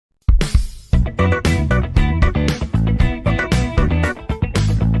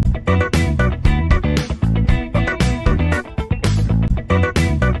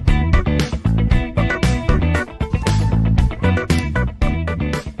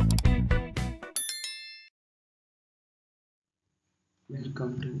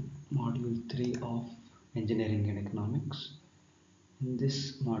Welcome to Module 3 of Engineering and Economics. In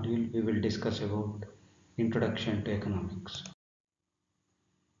this module, we will discuss about Introduction to Economics.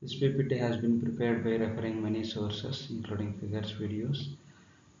 This PPT has been prepared by referring many sources, including figures, videos.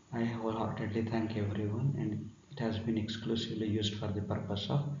 I wholeheartedly thank everyone, and it has been exclusively used for the purpose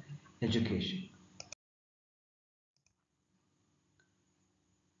of education.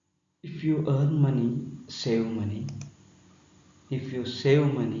 If you earn money, save money. If you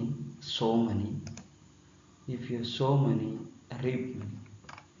save money, sow money. If you sow money, reap money.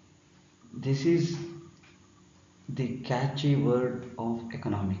 This is the catchy word of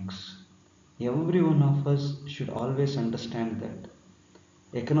economics. Every one of us should always understand that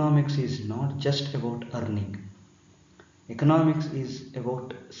economics is not just about earning. Economics is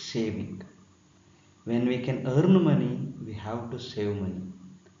about saving. When we can earn money, we have to save money.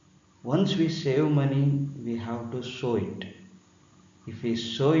 Once we save money, we have to sow it. If we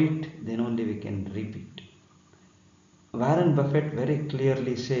sow it, then only we can reap it. Warren Buffett very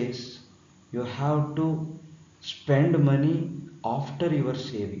clearly says you have to spend money after your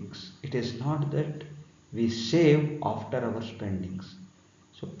savings. It is not that we save after our spendings.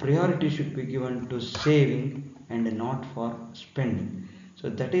 So priority should be given to saving and not for spending. So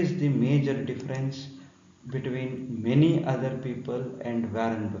that is the major difference between many other people and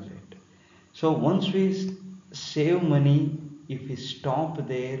Warren Buffett. So once we save money, if we stop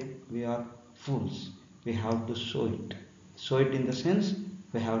there, we are fools. We have to sow it. Sow it in the sense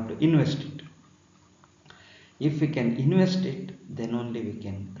we have to invest it. If we can invest it, then only we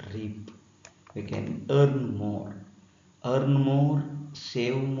can reap. We can earn more. Earn more,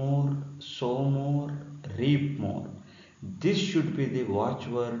 save more, sow more, reap more. This should be the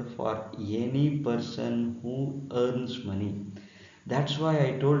watchword for any person who earns money. That's why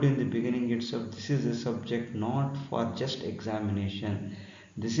I told you in the beginning itself, this is a subject not for just examination.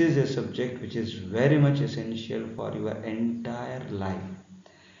 This is a subject which is very much essential for your entire life.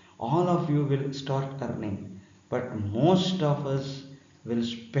 All of you will start earning, but most of us will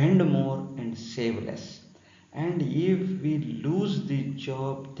spend more and save less. And if we lose the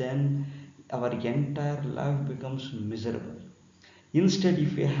job, then our entire life becomes miserable. Instead,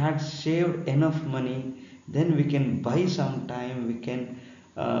 if we had saved enough money, then we can buy some time, we can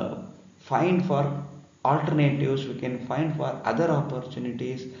find for alternatives, we can find for other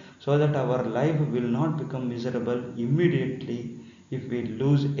opportunities, so that our life will not become miserable immediately if we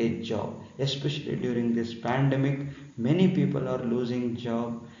lose a job. Especially during this pandemic, many people are losing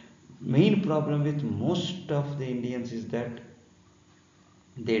job. Main problem with most of the Indians is that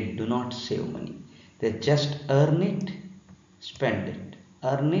they do not save money. They just earn it, spend it,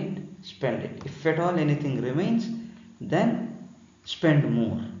 earn it, spend it. If at all anything remains, then spend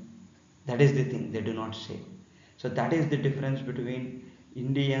more. That is the thing, they do not save. So that is the difference between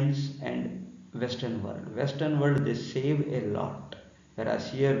Indians and Western world. Western world, they save a lot,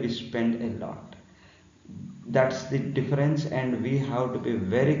 whereas here we spend a lot. That's the difference, and we have to be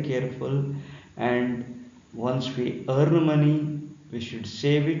very careful. And once we earn money, we should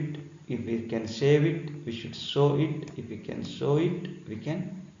save it. If we can save it, we should sow it. If we can sow it, we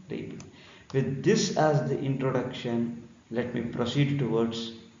can reap it. With this as the introduction, let me proceed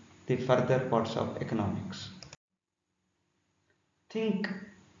towards the further parts of economics. Think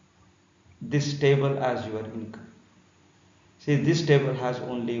this table as your income. See, this table has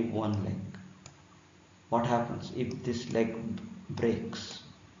only one leg. What happens if this leg breaks?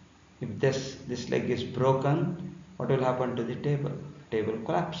 If this leg is broken, what will happen to the table? Table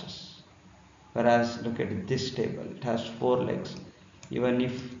collapses. Whereas look at this table, it has 4 legs. Even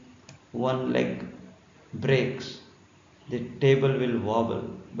if one leg breaks, the table will wobble,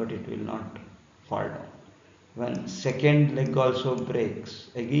 but it will not fall down. When second leg also breaks,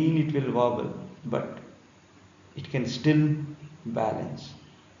 again it will wobble, but it can still balance.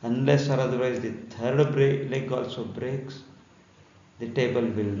 Unless or otherwise the third leg also breaks, the table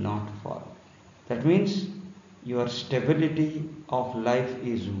will not fall. That means your stability of life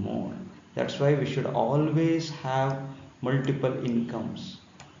is more. That's why we should always have multiple incomes.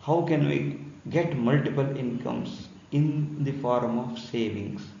 How can we get multiple incomes? In the form of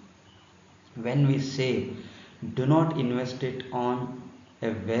savings. When we save, do not invest it on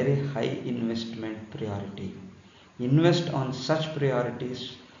a very high investment priority. Invest on such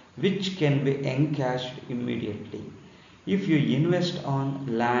priorities which can be encashed immediately. If you invest on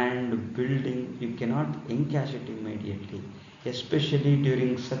land, building, you cannot encash it immediately, especially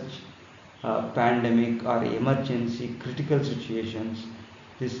during such pandemic or emergency critical situations.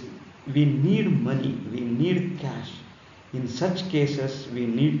 This we need money, we need cash. In such cases, we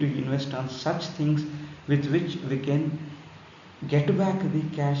need to invest on such things with which we can get back the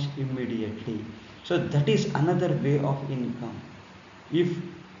cash immediately. So that is another way of income. If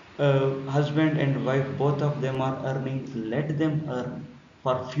husband and wife both of them are earning, let them earn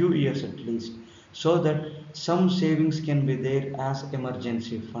for few years at least, so that some savings can be there as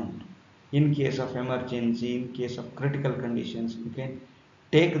emergency fund. In case of emergency, in case of critical conditions, you can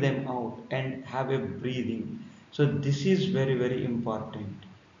take them out and have a breathing. So this is very very important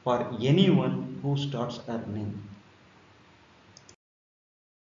for anyone who starts earning.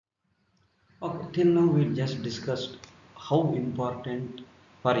 Okay, till now we just discussed how important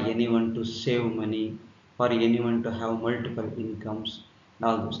for anyone to save money, for anyone to have multiple incomes, and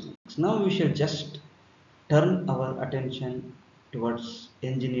all those things. Now we shall just turn our attention towards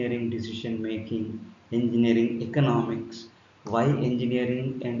engineering decision making, engineering economics, why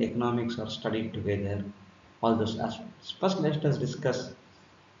engineering and economics are studied together, all those aspects. First, let us discuss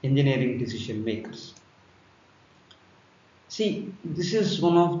engineering decision makers. See, this is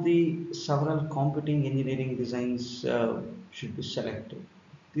one of the several competing engineering designs should be selected.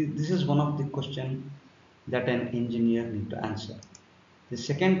 This is one of the question that an engineer need to answer. The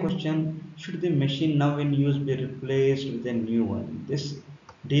second question, should the machine now in use be replaced with a new one? This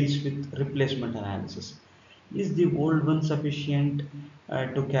deals with replacement analysis. Is the old one sufficient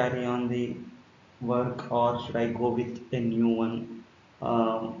to carry on the work, or should I go with a new one?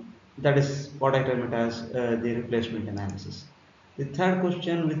 That is what I term it as the replacement analysis. The third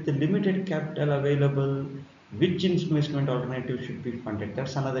question, with the limited capital available, which investment alternative should be funded?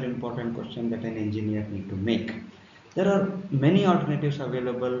 That's another important question that an engineer need to make. There are many alternatives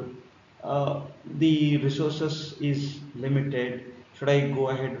available. The resources is limited. Should I go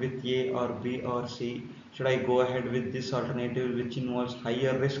ahead with A or B or C? Should I go ahead with this alternative which involves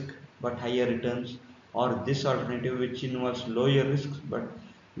higher risk but higher returns, or this alternative which involves lower risks but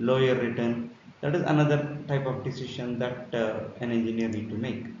lower return? That is another type of decision that an engineer need to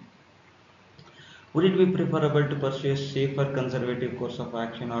make. Would it be preferable to pursue a safer conservative course of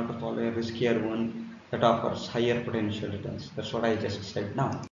action, or to follow a riskier one that offers higher potential returns? That's what I just said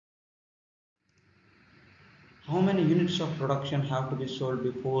now. How many units of production have to be sold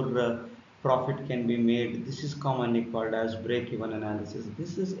before profit can be made? This is commonly called as break-even analysis.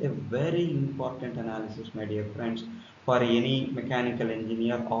 This is a very important analysis, my dear friends, for any mechanical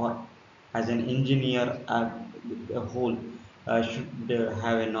engineer, or as an engineer as a whole should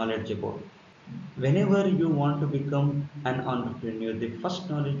have a knowledge about. Whenever you want to become an entrepreneur, the first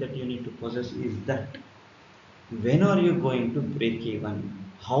knowledge that you need to possess is that when are you going to break even?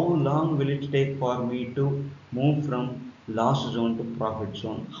 How long will it take for me to move from loss zone to profit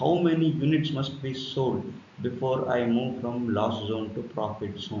zone? How many units must be sold before I move from loss zone to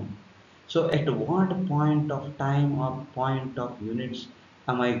profit zone? So at what point of time or point of units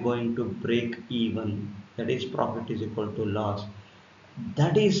am I going to break even? That is, profit is equal to loss.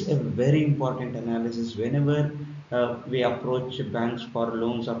 That is a very important analysis. Whenever we approach banks for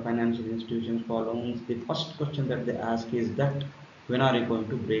loans or financial institutions for loans, the first question that they ask is that when are you going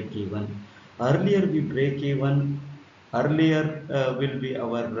to break even? Earlier we break even, earlier will be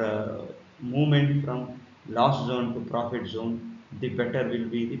our movement from loss zone to profit zone, the better will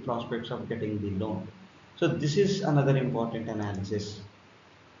be the prospects of getting the loan. So this is another important analysis.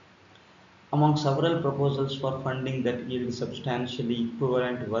 Among several proposals for funding that yield substantially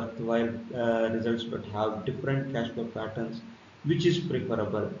equivalent worthwhile results but have different cash flow patterns, which is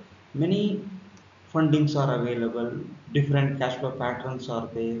preferable? Many fundings are available, different cash flow patterns are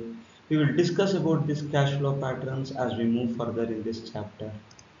there. We will discuss about these cash flow patterns as we move further in this chapter.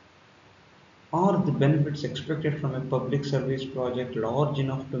 Are the benefits expected from a public service project large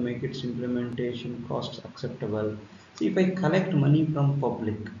enough to make its implementation costs acceptable? See, if I collect money from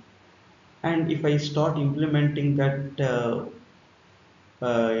public, and if I start implementing that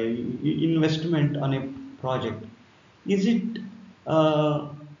investment on a project, is it uh,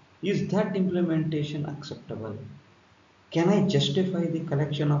 is that implementation acceptable? Can I justify the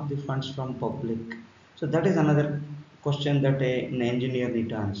collection of the funds from public? So that is another question that an engineer need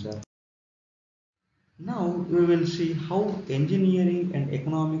to answer. Now we will see how engineering and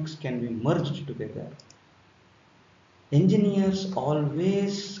economics can be merged together. Engineers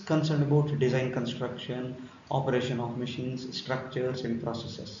always concerned about design, construction, operation of machines, structures and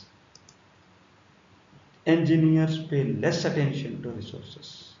processes. Engineers pay less attention to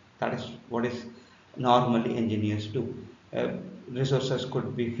resources. That is what is normally engineers do. Uh, Resources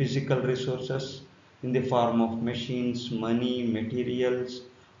could be physical resources in the form of machines, money, materials,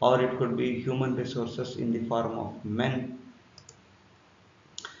 or it could be human resources in the form of men.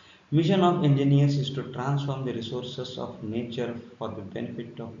 Mission of engineers is to transform the resources of nature for the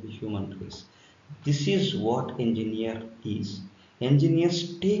benefit of the human race. This is what engineer is.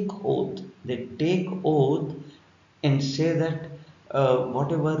 Engineers take oath. They take oath and say that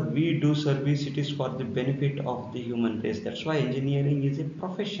whatever we do service, it is for the benefit of the human race. That's why engineering is a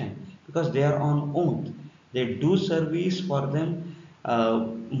profession, because they are on oath. They do service for them.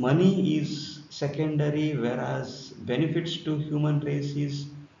 Money is secondary, whereas benefits to human race is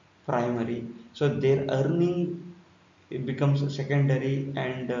primary. So their earning, it becomes secondary,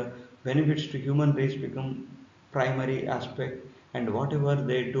 and benefits to human race become primary aspect. And whatever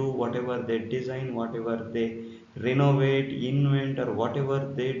they do, whatever they design, whatever they renovate, invent, or whatever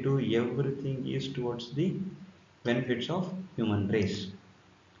they do, everything is towards the benefits of human race.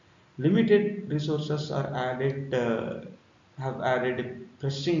 Limited resources are added, have added a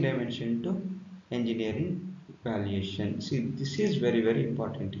pressing dimension to engineering valuation. See, this is very very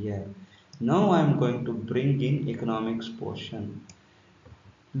important here. Now I am going to bring in economics portion.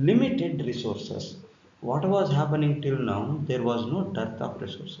 Limited resources. What was happening till now, there was no dearth of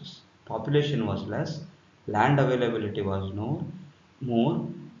resources. Population was less, land availability was no more,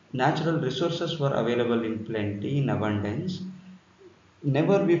 natural resources were available in plenty, in abundance.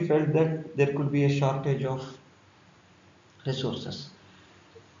 Never we felt that there could be a shortage of resources.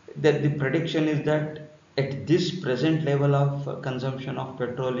 That the prediction is that at this present level of consumption of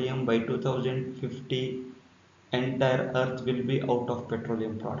petroleum, by 2050, entire earth will be out of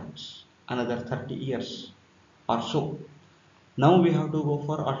petroleum products. Another 30 years or so. Now we have to go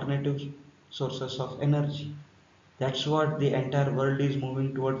for alternative sources of energy. That's what the entire world is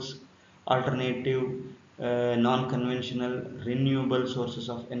moving towards: alternative, non-conventional, renewable sources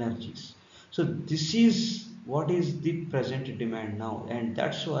of energies. So this is what is the present demand now, and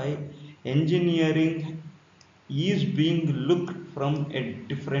that's why engineering is being looked from a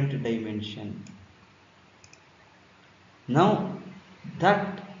different dimension. Now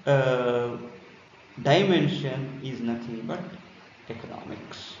that dimension is nothing but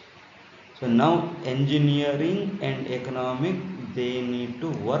economics. So now engineering and economic, they need to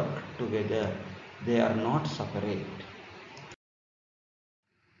work together. They are not separate.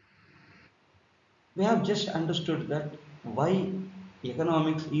 We have just understood that why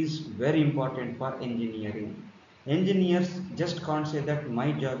economics is very important for engineering. Engineers just can't say that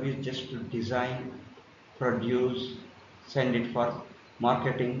my job is just to design, produce, send it for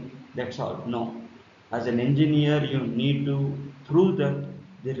marketing, that's all. No. As an engineer, you need to prove that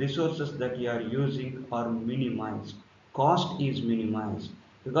the resources that you are using are minimized. Cost is minimized,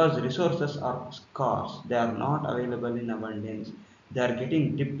 because resources are scarce. They are not available in abundance. They are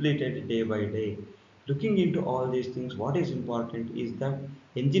getting depleted day by day. Looking into all these things, what is important is that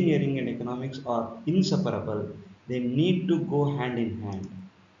engineering and economics are inseparable. They need to go hand in hand.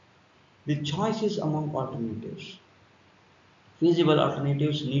 The choice is among alternatives. Feasible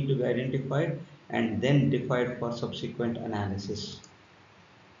alternatives need to be identified and then defined for subsequent analysis.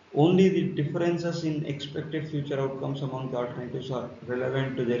 Only the differences in expected future outcomes among the alternatives are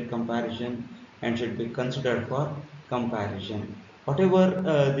relevant to their comparison and should be considered for comparison. Whatever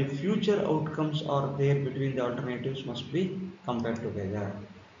the future outcomes are there between the alternatives must be compared together.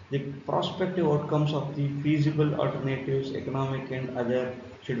 The prospective outcomes of the feasible alternatives, economic and other,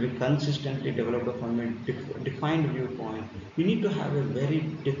 should be consistently developed from a defined viewpoint. We need to have a very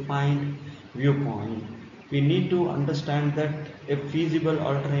defined viewpoint. We need to understand that a feasible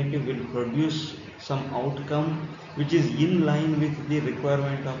alternative will produce some outcome which is in line with the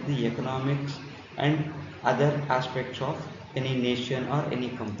requirement of the economics and other aspects of any nation or any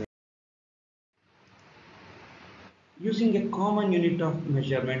company. Using a common unit of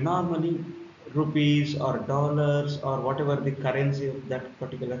measurement, normally rupees or dollars or whatever the currency of that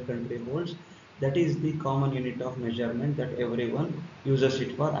particular country holds, that is the common unit of measurement that everyone uses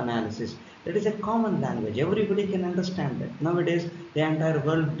it for analysis. That is a common language, everybody can understand that. Nowadays the entire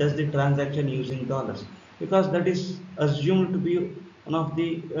world does the transaction using dollars, because that is assumed to be one of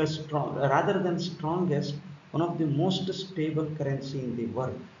the strong, rather than strongest, one of the most stable currency in the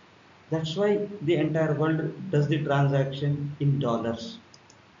world. That's why the entire world does the transaction in dollars.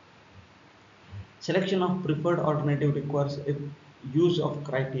 Selection of preferred alternative requires a use of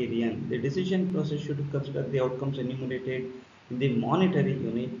criterion. The decision process should consider the outcomes enumerated in the monetary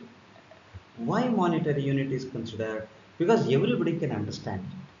unit. Why monetary unit is considered? Because everybody can understand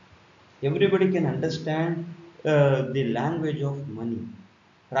it. Everybody can understand the language of money,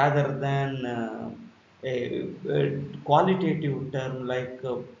 rather than a qualitative term like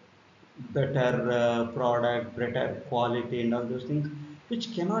better product, better quality, and all those things,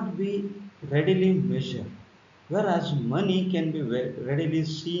 which cannot be readily measured. Whereas money can be readily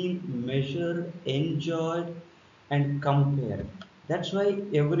seen, measured, enjoyed, and compared. That's why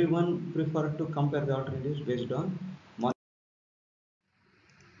everyone prefer to compare the alternatives based on money.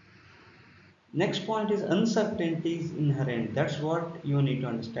 Next point is uncertainty is inherent. That's what you need to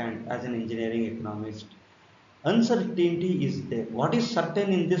understand as an engineering economist. Uncertainty is there. What is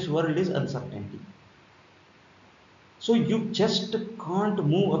certain in this world is uncertainty. So you just can't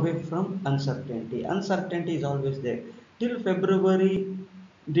move away from uncertainty. Uncertainty is always there. Till February,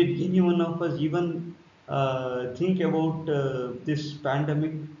 did any one of us even think about this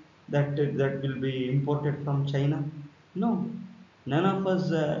pandemic that will be imported from China? No, none of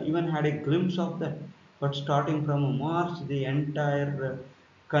us even had a glimpse of that. But starting from March, the entire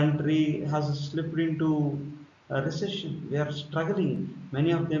country has slipped into a recession. We are struggling.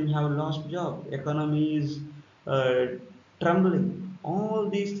 Many of them have lost job. Economy is uh, trembling. All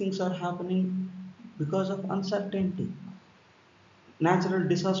these things are happening because of uncertainty. Natural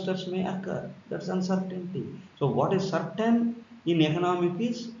disasters may occur. That's uncertainty. So what is certain in economic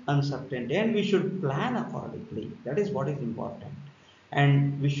is uncertainty, and we should plan accordingly. That is what is important,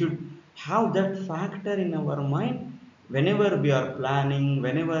 and we should have that factor in our mind whenever we are planning,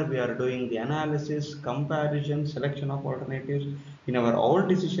 whenever we are doing the analysis, comparison, selection of alternatives. In our all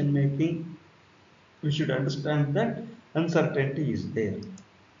decision making, we should understand that uncertainty is there.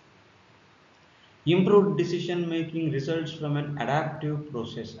 Improved decision making results from an adaptive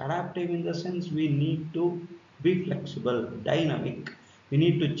process. Adaptive in the sense we need to be flexible, dynamic. We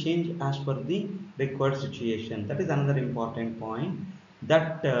need to change as per the required situation. That is another important point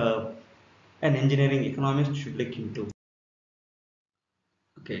that an engineering economist should look into.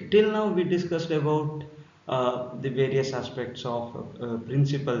 Okay, till now we discussed about the various aspects of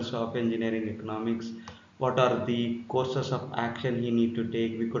principles of engineering economics. What are the courses of action he need to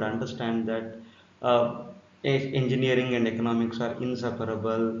take? We could understand that uh, engineering and economics are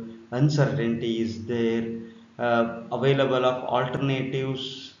inseparable. Uncertainty is there. Available of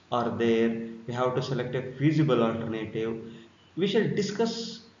alternatives are there. We have to select a feasible alternative. We shall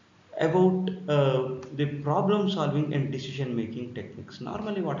discuss about the problem solving and decision making techniques.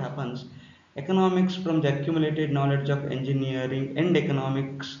 Normally what happens, economics from the accumulated knowledge of engineering and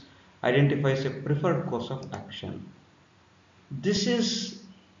economics identifies a preferred course of action. This is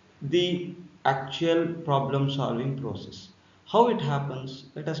the actual problem solving process. How it happens,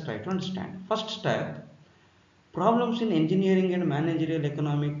 let us try to understand. First step, problems in engineering and managerial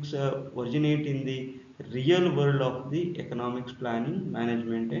economics originate in the real world of the economics planning,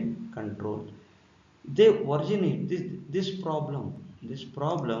 management, and control. They originate this problem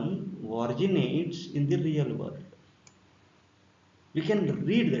originates in the real world. We can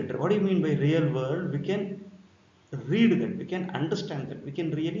read that. What do you mean by real world? We can read that, we can understand that, we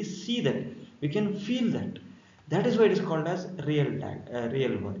can really see that, we can feel that. That is why it is called as real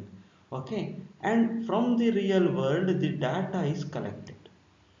world. Okay, and from the real world the data is collected,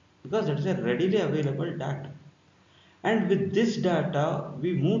 because that is a readily available data, and with this data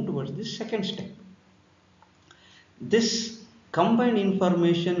we move towards the second step. This combined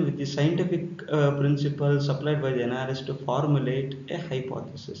information with the scientific principles applied by the analyst to formulate a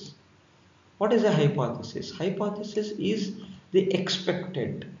hypothesis. What is a hypothesis? Hypothesis is the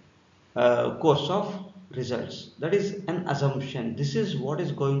expected course of results. That is an assumption. This is what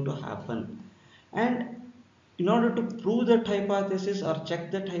is going to happen. And in order to prove that hypothesis or check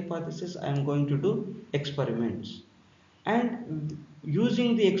that hypothesis, I am going to do experiments. And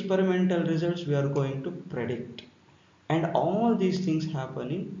using the experimental results, we are going to predict. And all these things happen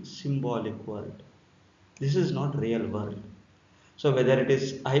in symbolic world. This is not real world. So whether it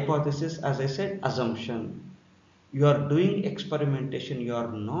is hypothesis, as I said, assumption, you are doing experimentation, you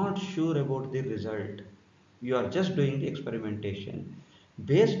are not sure about the result. You are just doing the experimentation.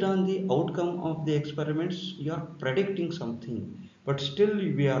 Based on the outcome of the experiments, you are predicting something, but still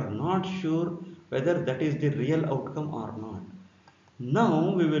we are not sure whether that is the real outcome or not.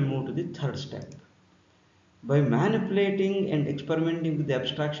 Now we will move to the third step. By manipulating and experimenting with the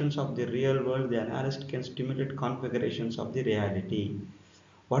abstractions of the real world, the analyst can stimulate configurations of the reality.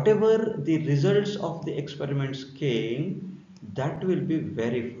 Whatever the results of the experiments came, that will be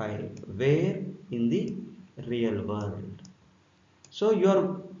verified. Where? In the real world. So you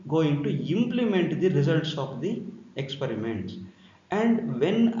are going to implement the results of the experiments. And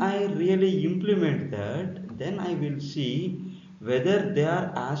when I really implement that, then I will see whether they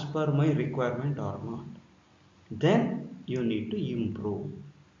are as per my requirement or not. Then you need to improve.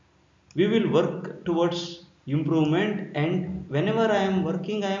 We will work towards improvement, and whenever I am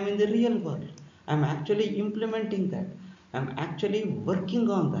working, I am in the real world. I am actually implementing that. I am actually working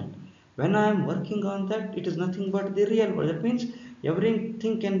on that. When I am working on that, it is nothing but the real world. That means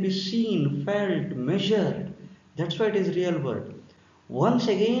everything can be seen, felt, measured. That's why it is real world. Once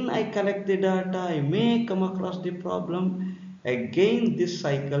again I collect the data, I may come across the problem. Again this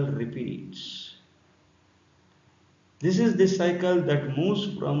cycle repeats. This is the cycle that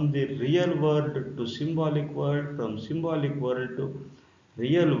moves from the real world to symbolic world, from symbolic world to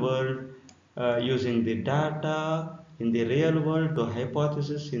real world, using the data in the real world to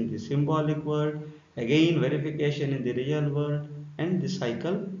hypothesis in the symbolic world, again verification in the real world, and the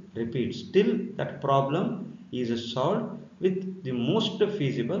cycle repeats till that problem is solved with the most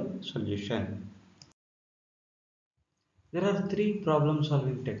feasible solution. There are three problem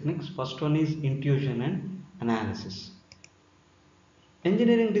solving techniques. First one is intuition and analysis.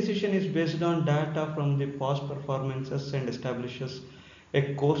 Engineering decision is based on data from the past performances and establishes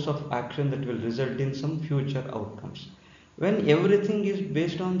a course of action that will result in some future outcomes. When everything is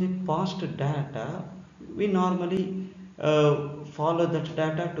based on the past data, we normally follow that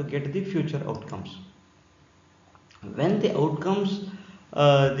data to get the future outcomes. When the outcomes,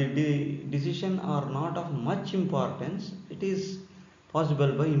 the decision are not of much importance, it is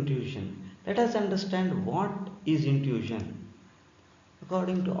possible by intuition. Let us understand what is intuition.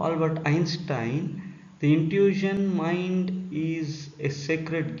 According to Albert Einstein, the intuition mind is a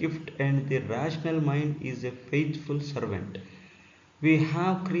sacred gift and the rational mind is a faithful servant. We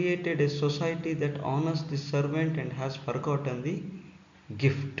have created a society that honors the servant and has forgotten the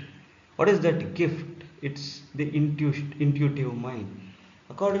gift. What is that gift? It's the intuitive mind.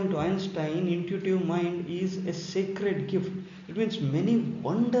 According to Einstein, intuitive mind is a sacred gift. It means many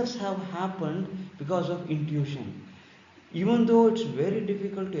wonders have happened because of intuition. Even though it's very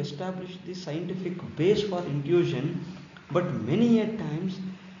difficult to establish the scientific base for intuition, but many a times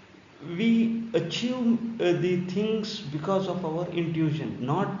we achieve the things because of our intuition,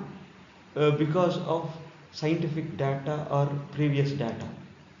 not because of scientific data or previous data.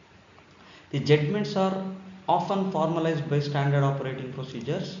 The judgments are often formalized by standard operating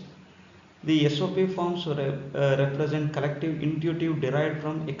procedures. The SOP forms represent collective intuitive derived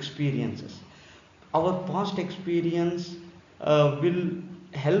from experiences. Our past experience will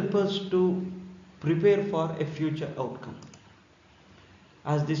help us to prepare for a future outcome.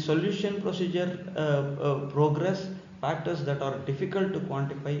 As the solution procedure progress, factors that are difficult to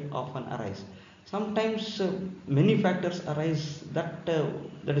quantify often arise. Sometimes many factors arise that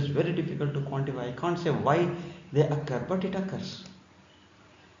is very difficult to quantify. I can't say why they occur, but it occurs.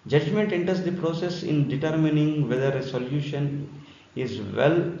 Judgment enters the process in determining whether a solution is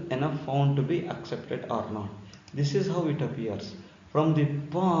well enough found to be accepted or not. This is how it appears. From the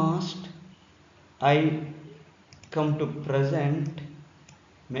past, I come to present,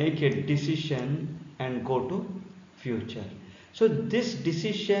 make a decision, and go to future. So this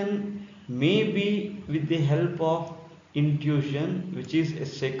decision may be with the help of intuition, which is a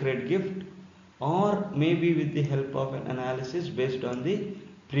sacred gift, or maybe with the help of an analysis based on the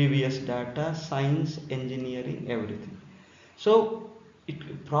previous data, science, engineering, everything. So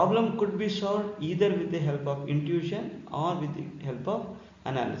problem could be solved either with the help of intuition or with the help of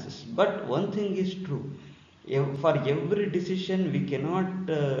analysis. But one thing is true, for every decision we cannot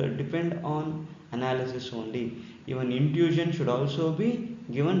depend on analysis only. Even intuition should also be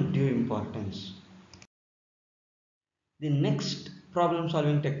given due importance. The next problem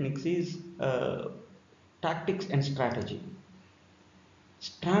solving techniques is tactics and strategy.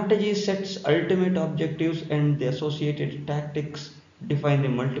 Strategy sets ultimate objectives and the associated tactics define the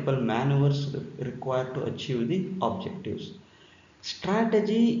multiple maneuvers required to achieve the objectives.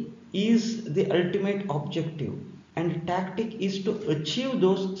 Strategy is the ultimate objective and tactic is to achieve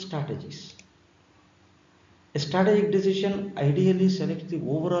those strategies. A strategic decision ideally selects the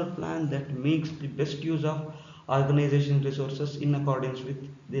overall plan that makes the best use of organization resources in accordance with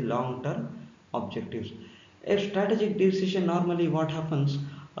the long-term objectives. A strategic decision, normally what happens,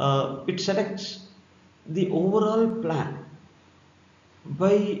 it selects the overall plan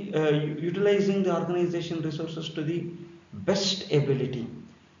by utilizing the organization resources to the best ability.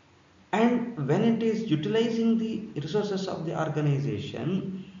 And when it is utilizing the resources of the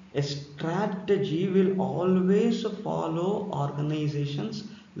organization, a strategy will always follow organization's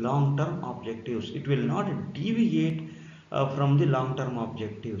long-term objectives. It will not deviate from the long-term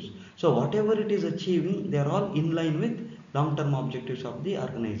objectives. So whatever it is achieving, they are all in line with long-term objectives of the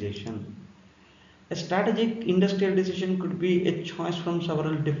organization. A strategic industrial decision could be a choice from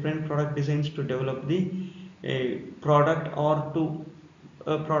several different product designs to develop the product or to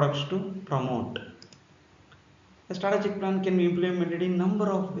products to promote. A strategic plan can be implemented in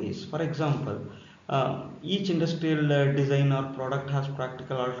number of ways. For example, each industrial design or product has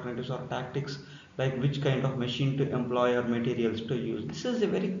practical alternatives or tactics, like which kind of machine to employ or materials to use. This is a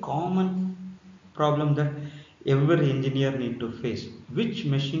very common problem that every engineer need to face. Which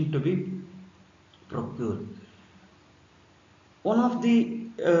machine to be procured? One of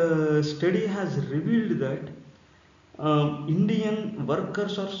the study has revealed that Indian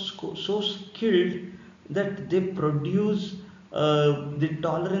workers are so skilled that they produce the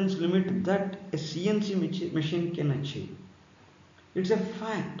tolerance limit that a CNC machine can achieve. It's a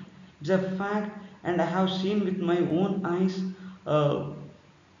fact. It's a fact, and I have seen with my own eyes uh,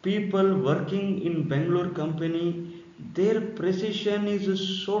 people working in Bangalore company. Their precision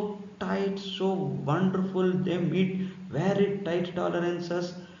is so tight, so wonderful. They meet very tight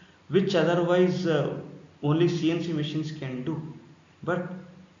tolerances, which otherwise only CNC machines can do. But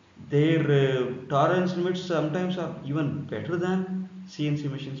their tolerance limits sometimes are even better than CNC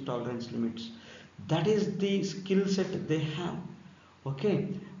machines tolerance limits. That is the skill set they have. Okay,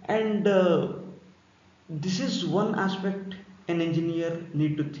 and this is one aspect an engineer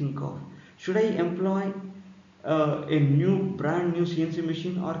need to think of. Should I employ a new brand new CNC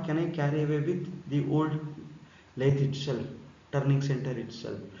machine, or can I carry away with the old lathe itself, turning center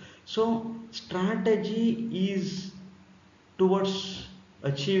itself? So strategy is towards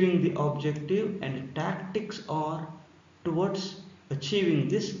achieving the objective, and tactics are towards achieving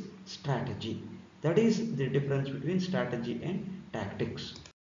this strategy. That is the difference between strategy and tactics.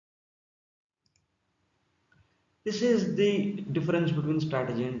 This is the difference between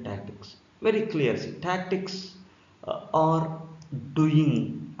strategy and tactics. Very clear. See, tactics are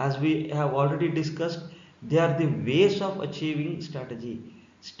doing, as we have already discussed, they are the ways of achieving strategy.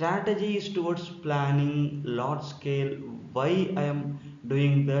 Strategy is towards planning, large scale, why I am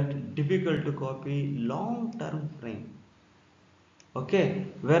doing that, difficult to copy, long term frame. Okay,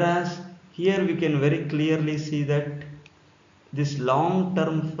 whereas here we can very clearly see that this long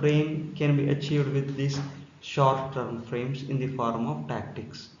term frame can be achieved with these short term frames in the form of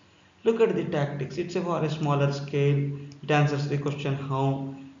tactics. Look at the tactics, it's for a smaller scale, it answers the question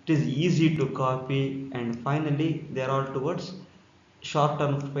how, it is easy to copy, and finally they are all towards short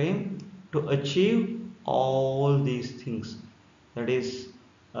term frame to achieve all these things. That is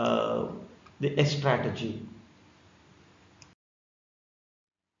the strategy.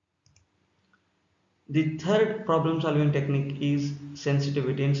 The third problem solving technique is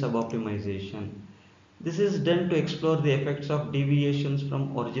sensitivity and suboptimization. This is done to explore the effects of deviations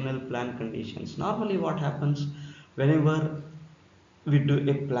from original plan conditions. Normally, what happens whenever we do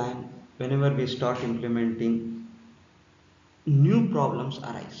a plan, whenever we start implementing, new problems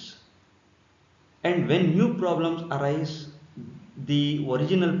arise. And when new problems arise, the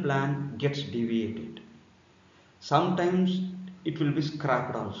original plan gets deviated. Sometimes it will be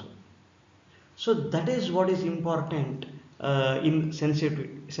scrapped also. So that is what is important in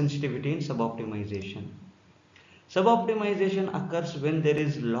sensitivity and suboptimization. Suboptimization occurs when there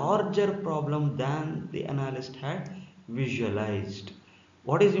is larger problem than the analyst had visualized.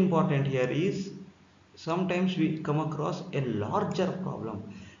 What is important here is sometimes we come across a larger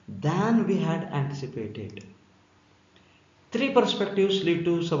problem than we had anticipated. Three perspectives lead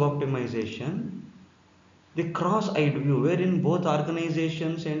to suboptimization. The cross-eyed view, wherein both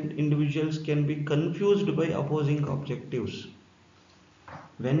organizations and individuals can be confused by opposing objectives.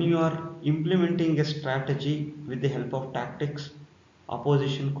 When you are implementing a strategy with the help of tactics,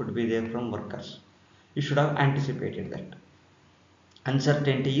 opposition could be there from workers. You should have anticipated that.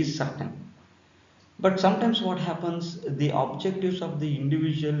 Uncertainty is certain. But sometimes what happens, the objectives of the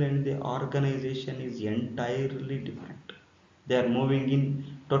individual and the organization is entirely different. They are moving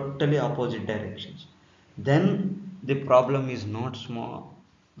in totally opposite directions. Then the problem is not small,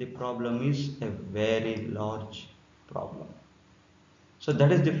 the problem is a very large problem. So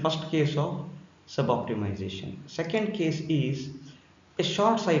that is the first case of suboptimization. Second case is a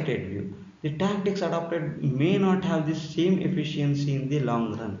short-sighted view. The tactics adopted may not have the same efficiency in the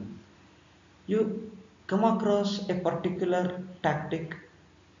long run. You come across a particular tactic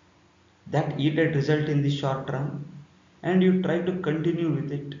that yielded result in the short run, and you try to continue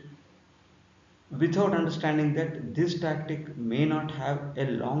with it without understanding that this tactic may not have a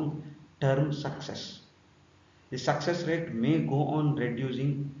long term success. The success rate may go on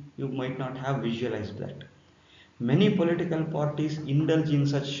reducing, you might not have visualized that. Many political parties indulge in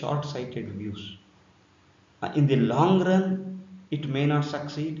such short sighted views. In the long run, it may not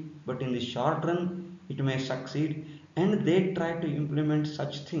succeed, but in the short run, it may succeed, and they try to implement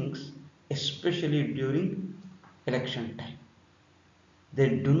such things, especially during election time. They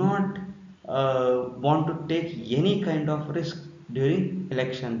do not want to take any kind of risk during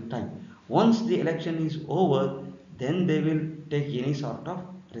election time. Once the election is over, then they will take any sort of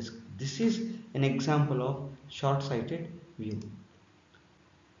risk. This is an example of short-sighted view.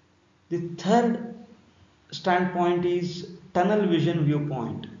 The third standpoint is tunnel vision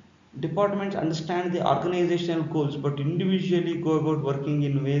viewpoint. Departments understand the organizational goals but individually go about working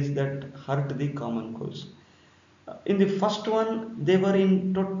in ways that hurt the common goals. In the first one, they were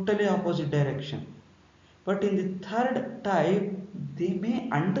in totally opposite direction. But in the third type, they may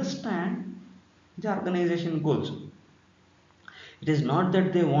understand the organization goals. It is not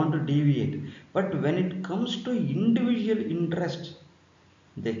that they want to deviate, but when it comes to individual interests,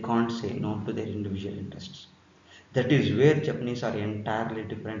 they can't say no to their individual interests. That is where Japanese are entirely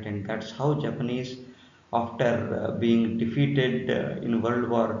different, and that's how Japanese, after being defeated in World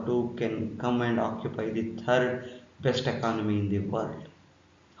War II, can come and occupy the third best economy in the world.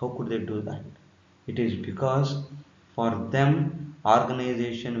 How could they do that? It is because for them,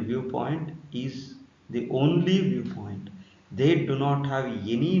 organization viewpoint is the only viewpoint. They do not have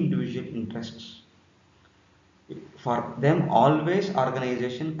any individual interests. For them, always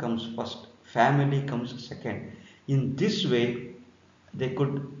organization comes first, family comes second. In this way, they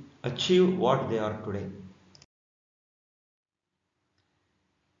could achieve what they are today.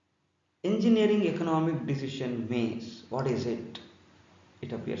 Engineering economic decision maze, what is it?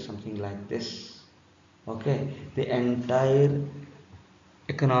 It appears something like this. Okay, the entire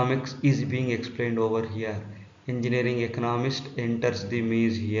economics is being explained over here. Engineering economist enters the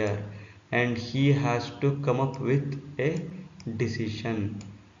maze here and he has to come up with a decision.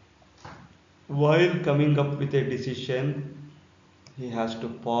 While coming up with a decision, he has to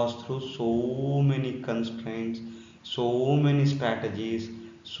pass through so many constraints, so many strategies,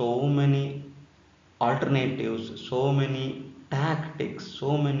 so many alternatives, so many tactics,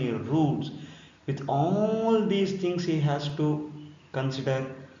 so many routes. With all these things, he has to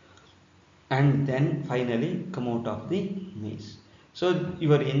consider and then finally come out of the maze. So,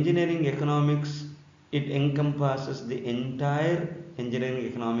 your engineering economics, it encompasses the entire engineering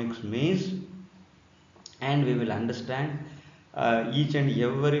economics maze, and we will understand each and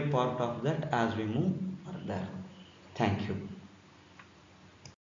every part of that as we move further. Thank you.